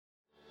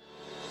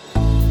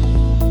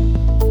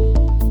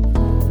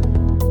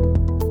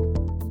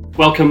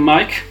Welcome,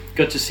 Mike.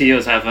 Good to see you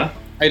as ever.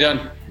 Hey,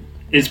 Dan.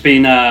 It's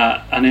been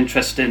an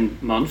interesting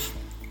month.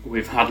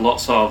 We've had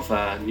lots of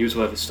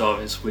newsworthy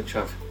stories which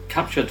have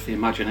captured the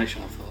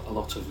imagination of a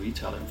lot of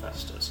retail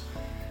investors.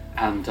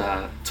 And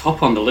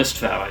top on the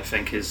list there, I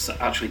think, is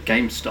actually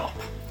GameStop,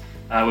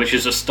 which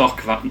is a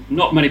stock that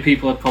not many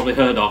people had probably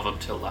heard of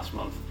until last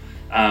month.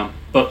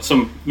 But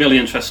some really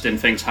interesting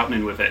things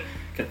happening with it.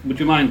 Would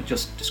you mind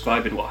just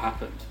describing what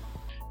happened?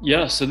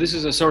 Yeah, so this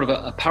is a sort of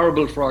a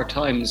parable for our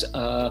times.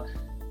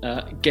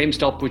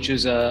 GameStop, which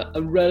is a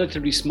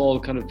relatively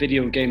small kind of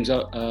video games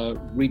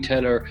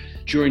retailer,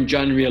 during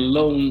January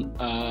alone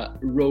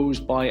rose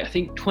by, I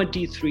think,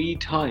 23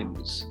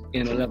 times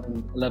in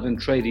 11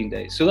 trading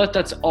days. So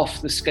that's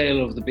off the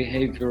scale of the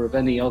behavior of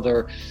any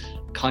other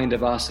kind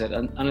of asset.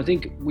 And I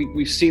think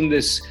we've seen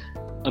this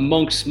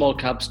amongst small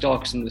cap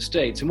stocks in the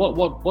States. And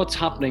what's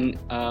happening,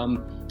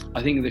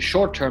 I think in the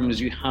short term, is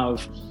you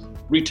have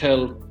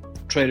retail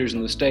traders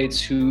in the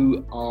States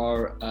who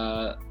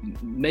are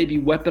maybe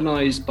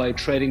weaponized by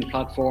trading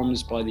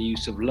platforms, by the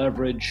use of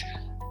leverage,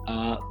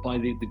 by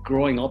the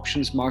growing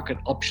options market.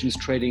 Options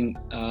trading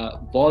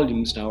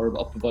volumes now are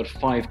up about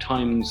 5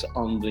 times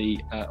on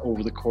the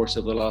over the course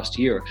of the last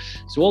year.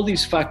 So all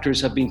these factors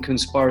have been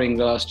conspiring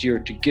the last year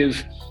to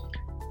give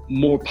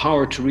more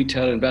power to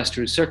retail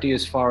investors, certainly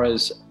as far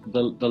as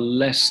the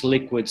less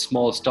liquid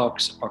small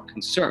stocks are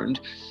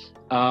concerned.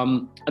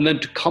 And then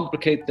to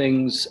complicate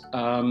things,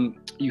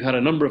 you had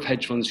a number of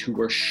hedge funds who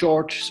were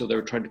short, so they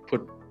were trying to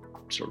put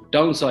sort of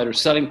downside or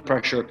selling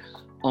pressure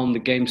on the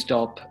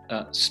GameStop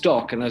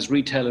stock. And as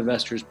retail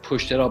investors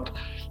pushed it up,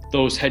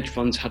 those hedge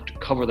funds had to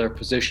cover their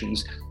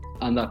positions,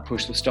 and that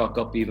pushed the stock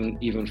up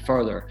even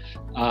further.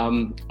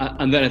 And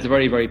then at the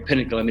very, very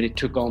pinnacle, I mean, it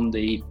took on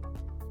the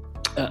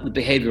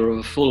behavior of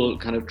a full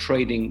kind of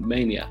trading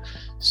mania.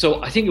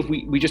 So I think if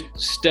we just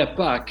step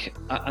back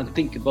and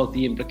think about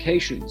the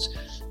implications,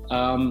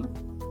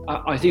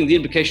 I think the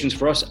implications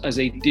for us as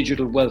a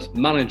digital wealth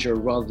manager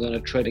rather than a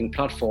trading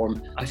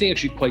platform, I think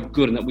actually quite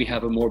good in that we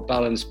have a more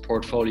balanced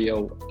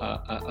portfolio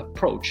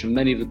approach. And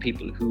many of the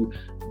people who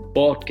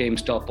bought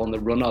GameStop on the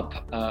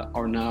run-up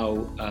are now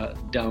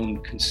down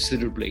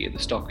considerably. The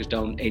stock is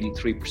down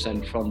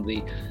 83% from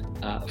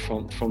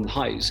the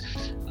highs.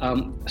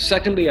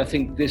 Secondly, I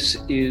think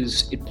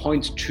it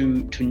points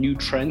to new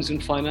trends in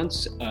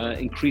finance,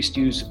 increased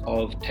use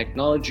of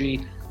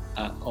technology,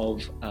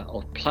 of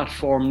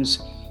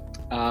platforms,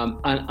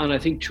 and I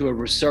think to a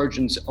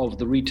resurgence of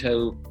the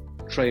retail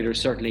trader,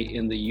 certainly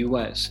in the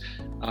US.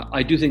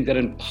 I do think that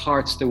in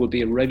parts there will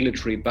be a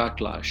regulatory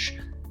backlash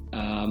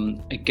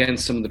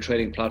against some of the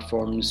trading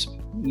platforms,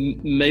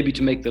 maybe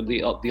to make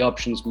the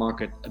options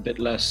market a bit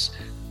less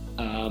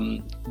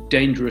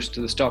dangerous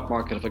to the stock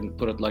market, if I can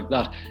put it like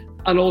that.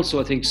 And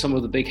also I think some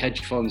of the big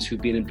hedge funds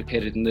who've been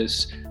implicated in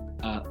this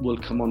will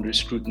come under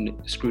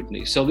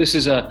scrutiny. So this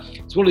is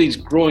it's one of these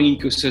growing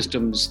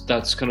ecosystems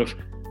that's kind of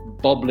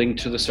bubbling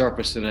to the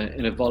surface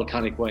in a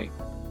volcanic way.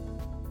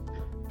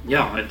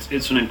 Yeah,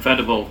 it's an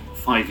incredible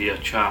 5-year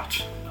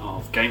chart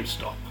of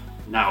GameStop.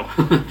 Now,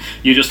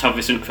 you just have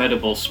this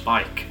incredible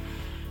spike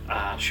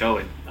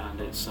showing, and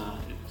it's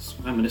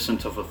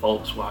reminiscent of a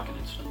Volkswagen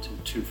incident in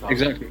 2008.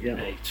 Exactly,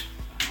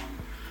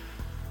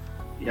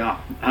 yeah.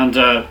 And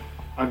I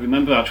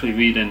remember actually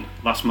reading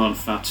last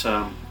month that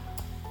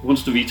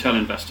once the retail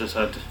investors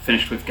had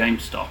finished with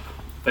GameStop,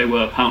 they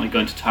were apparently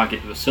going to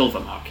target the silver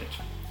market.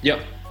 Yep.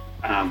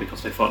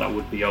 Because they thought that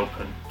would be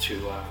open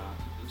to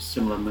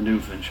similar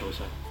manoeuvring, shall we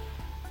say.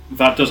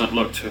 That doesn't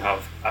look to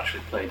have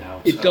actually played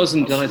out. It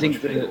doesn't, and I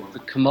think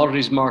the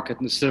commodities market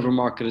and the silver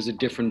market is a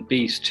different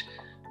beast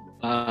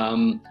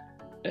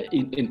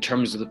in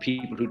terms of the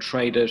people who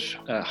trade it,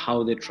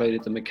 how they trade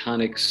it, the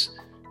mechanics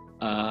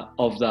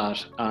of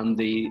that, and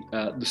the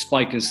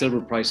spike in silver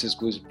prices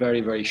was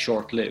very, very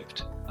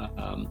short-lived.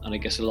 And I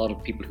guess a lot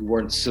of people who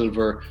weren't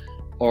silver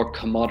or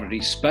commodity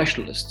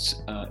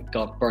specialists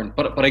got burnt.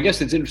 But I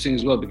guess it's interesting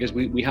as well because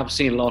we have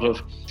seen a lot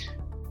of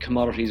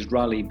commodities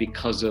rally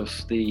because of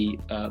the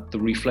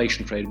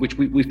reflation trade, which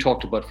we've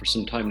talked about for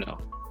some time now.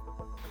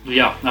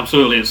 Yeah,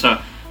 absolutely. It's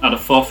at the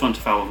forefront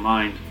of our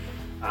mind.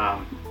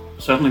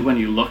 Certainly when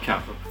you look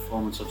at the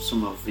performance of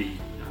some of the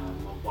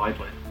more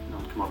widely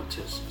known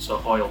commodities,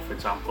 so oil, for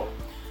example.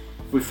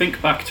 If we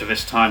think back to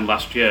this time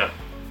last year,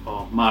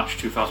 or March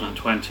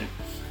 2020,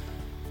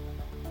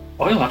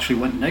 oil actually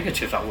went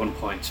negative at one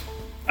point,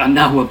 and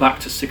now we're back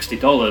to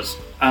 $60,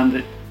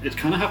 and it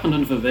kind of happened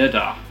under the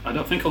radar. I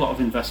don't think a lot of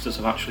investors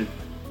have actually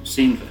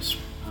seen this,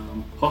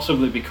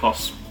 possibly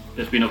because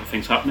there's been other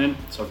things happening,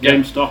 so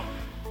GameStop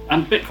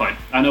and Bitcoin.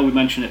 I know we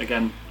mentioned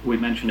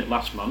it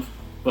last month,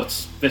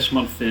 but this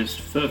month there's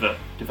further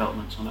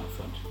developments on that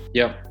front.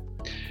 Yeah.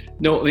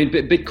 No, I mean,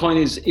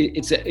 Bitcoin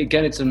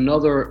it's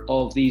another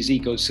of these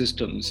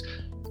ecosystems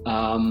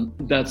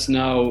that's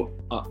now,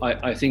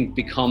 I think,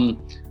 become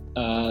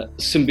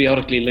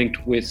symbiotically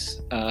linked with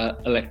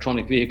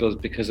electronic vehicles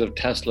because of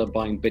Tesla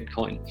buying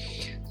Bitcoin.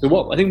 So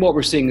what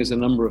we're seeing is a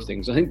number of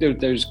things. I think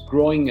there's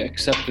growing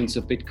acceptance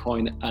of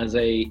Bitcoin as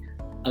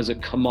a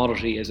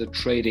commodity, as a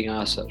trading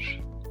asset.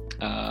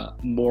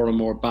 more and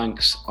more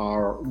banks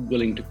are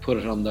willing to put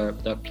it on their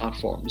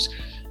platforms.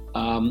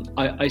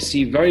 I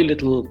see very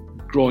little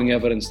growing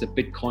evidence that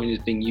Bitcoin is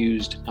being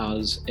used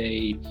as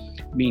a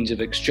means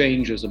of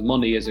exchange, as a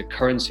money, as a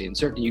currency. And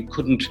certainly you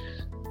couldn't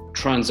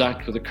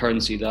transact with a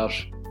currency that,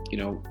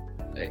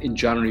 in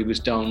January was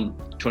down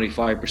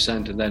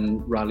 25% and then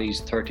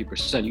rallies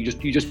 30%.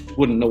 You just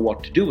wouldn't know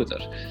what to do with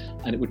it.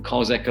 And it would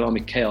cause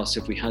economic chaos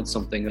if we had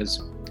something as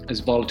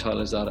volatile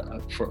as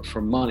that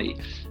for money.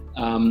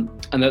 And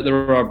that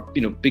there are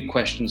big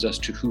questions as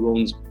to who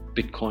owns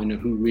Bitcoin and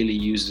who really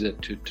uses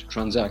it to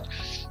transact.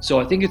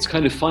 So I think it's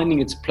kind of finding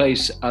its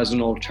place as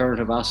an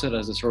alternative asset,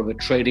 as a sort of a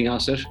trading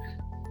asset.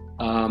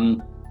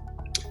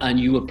 And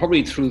you will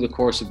probably through the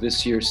course of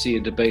this year see a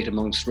debate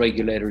amongst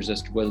regulators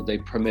as to whether they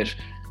permit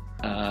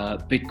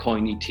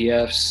Bitcoin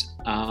ETFs,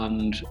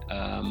 and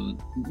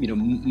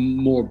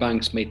more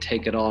banks may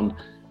take it on,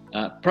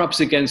 perhaps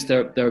against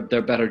their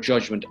better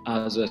judgment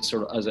as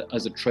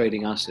a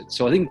trading asset.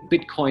 So I think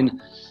Bitcoin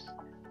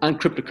and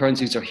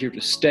cryptocurrencies are here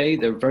to stay.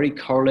 They're very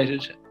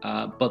correlated,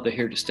 but they're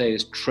here to stay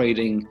as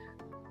trading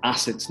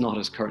assets, not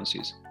as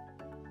currencies.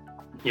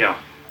 Yeah,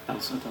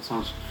 that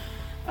sounds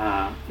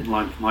in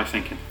line with my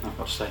thinking, I've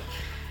got to say.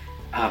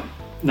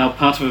 Now,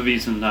 part of the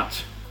reason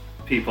that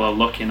people are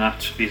looking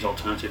at these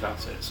alternative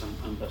assets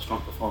and their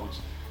strong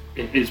performance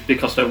is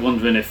because they're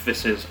wondering if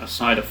this is a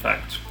side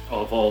effect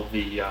of all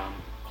the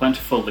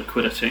plentiful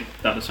liquidity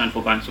that the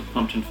central banks have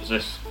pumped into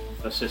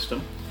the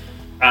system.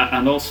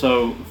 And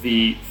also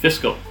the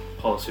fiscal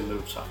policy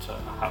moves that are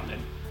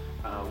happening.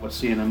 We're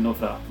seeing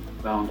another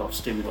round of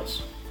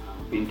stimulus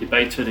being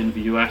debated in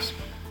the US.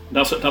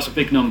 That's a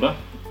big number.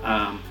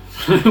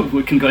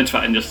 We can go into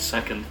that in just a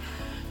second.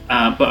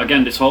 But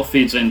again, this all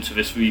feeds into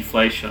this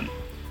reflation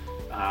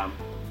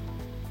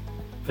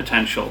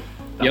potential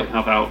that we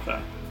have out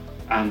there.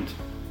 And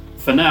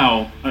for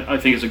now, I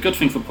think it's a good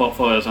thing for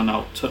portfolios, and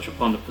I'll touch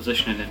upon the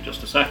positioning in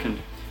just a second.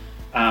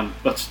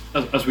 But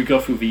as we go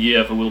through the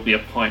year, there will be a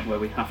point where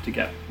we have to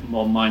get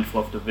more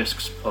mindful of the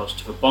risks posed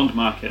to the bond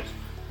market,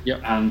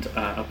 and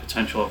a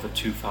potential of a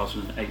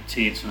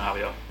 2018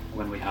 scenario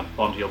when we have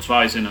bond yields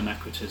rising and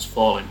equities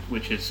falling,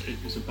 which is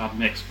a bad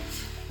mix.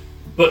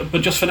 But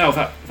just for now,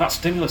 that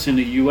stimulus in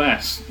the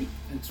US,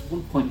 it's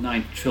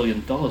 $1.9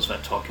 trillion they're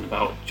talking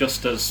about,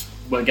 just as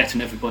we're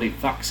getting everybody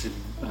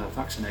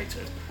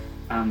vaccinated,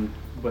 and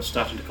we're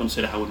starting to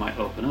consider how we might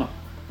open up.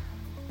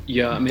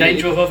 Yeah, I mean,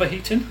 danger of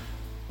overheating?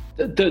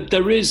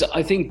 There is,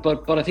 I think,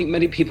 but I think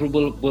many people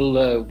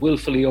will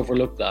willfully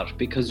overlook that,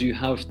 because you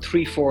have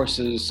three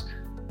forces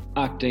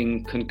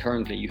acting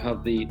concurrently. You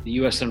have the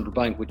US Central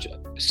Bank, which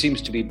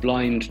seems to be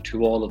blind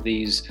to all of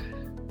these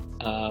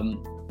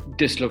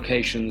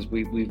dislocations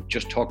we've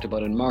just talked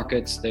about in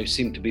markets. They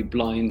seem to be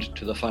blind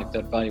to the fact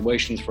that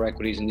valuations for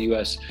equities in the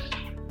US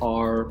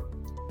are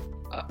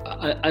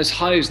as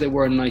high as they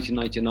were in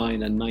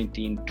 1999 and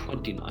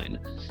 1929.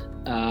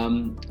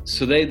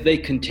 So they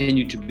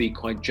continue to be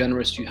quite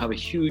generous. You have a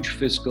huge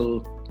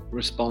fiscal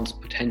response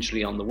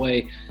potentially on the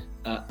way,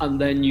 and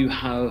then you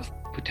have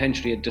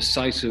potentially a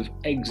decisive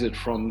exit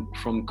from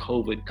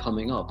COVID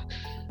coming up.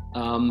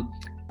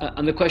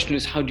 And the question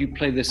is, how do you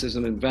play this as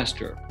an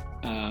investor?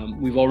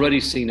 We've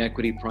already seen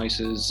equity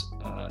prices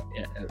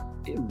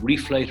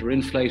reflate or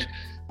inflate.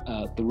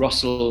 The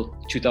Russell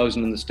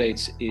 2000 in the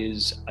States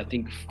is, I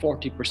think,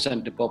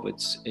 40% above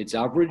its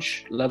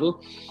average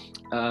level,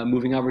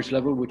 moving average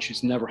level, which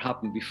has never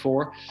happened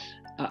before.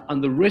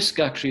 And the risk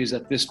actually is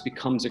that this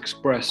becomes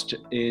expressed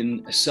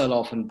in a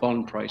sell-off in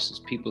bond prices.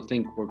 People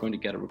think we're going to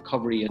get a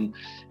recovery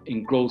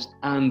in growth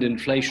and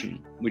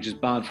inflation, which is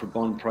bad for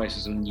bond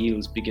prices, and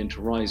yields begin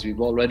to rise.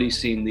 We've already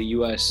seen the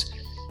US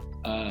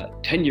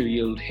 10-year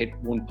yield hit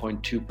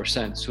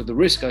 1.2%. So the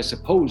risk, I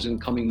suppose, in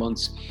coming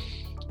months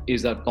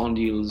is that bond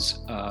yields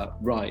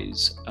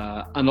rise.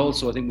 And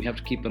also, I think we have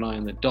to keep an eye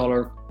on the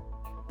dollar,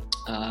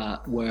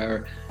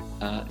 where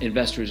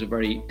investors are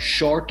very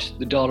short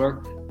the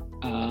dollar,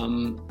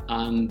 and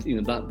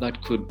that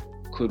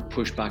could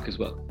push back as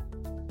well.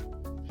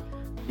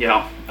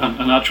 Yeah,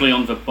 and actually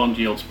on the bond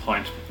yields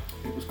point,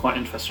 it was quite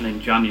interesting in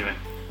January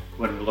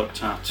when we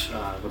looked at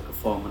the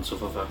performance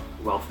of other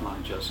wealth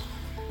managers,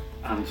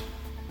 and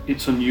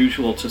it's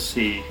unusual to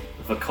see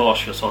the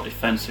cautious or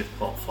defensive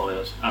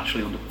portfolios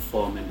actually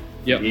underperforming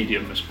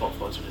medium risk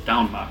portfolios in a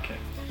down market,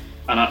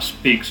 and that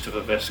speaks to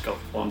the risk of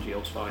bond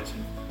yields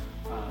rising,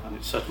 and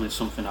it's certainly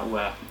something that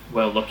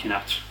we're looking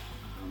at,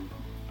 and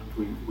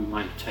we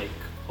might take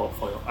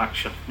portfolio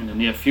action in the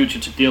near future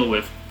to deal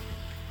with.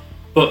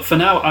 But for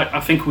now, I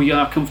think we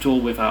are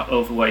comfortable with our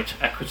overweight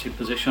equity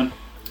position.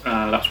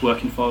 That's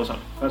working for us at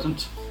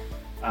present.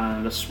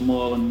 The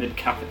small and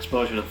mid-cap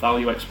exposure, the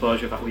value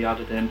exposure that we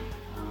added in,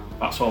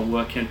 that's all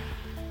working.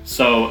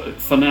 So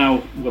for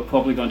now, we're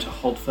probably going to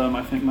hold firm,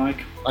 I think,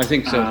 Mike. I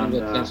think so. And,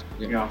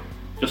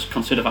 just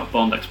consider that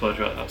bond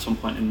exposure at some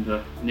point in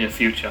the near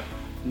future.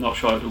 I'm not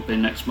sure it will be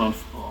next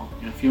month or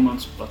in a few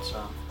months, but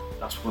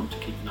that's one to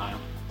keep an eye on.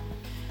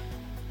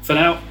 For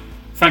now,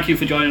 thank you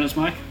for joining us,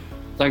 Mike.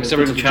 Thanks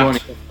everyone for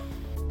joining.